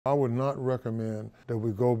I would not recommend that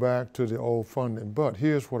we go back to the old funding, but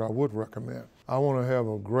here's what I would recommend. I want to have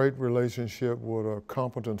a great relationship with a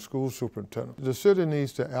competent school superintendent. The city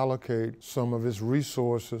needs to allocate some of its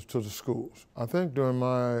resources to the schools. I think during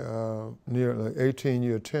my nearly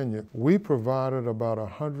 18-year tenure, we provided about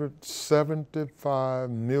 $175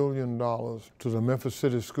 million to the Memphis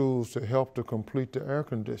City Schools to help to complete the air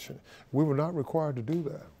conditioning. We were not required to do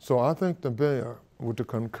that. So I think the mayor, with the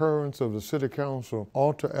concurrence of the city council,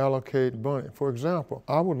 ought to allocate money. For example,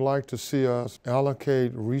 I would like to see us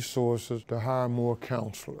allocate resources to hire more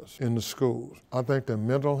counselors in the schools. I think the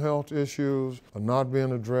mental health issues are not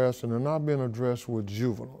being addressed, and they're not being addressed with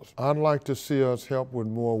juveniles. I'd like to see us help with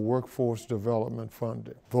more workforce development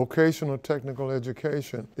funding. Vocational technical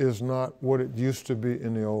education is not what it used to be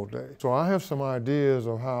in the old days. So I have some ideas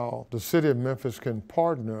of how the city of Memphis can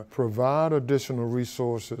partner, provide additional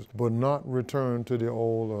resources, but not return to the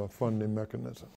old funding mechanism.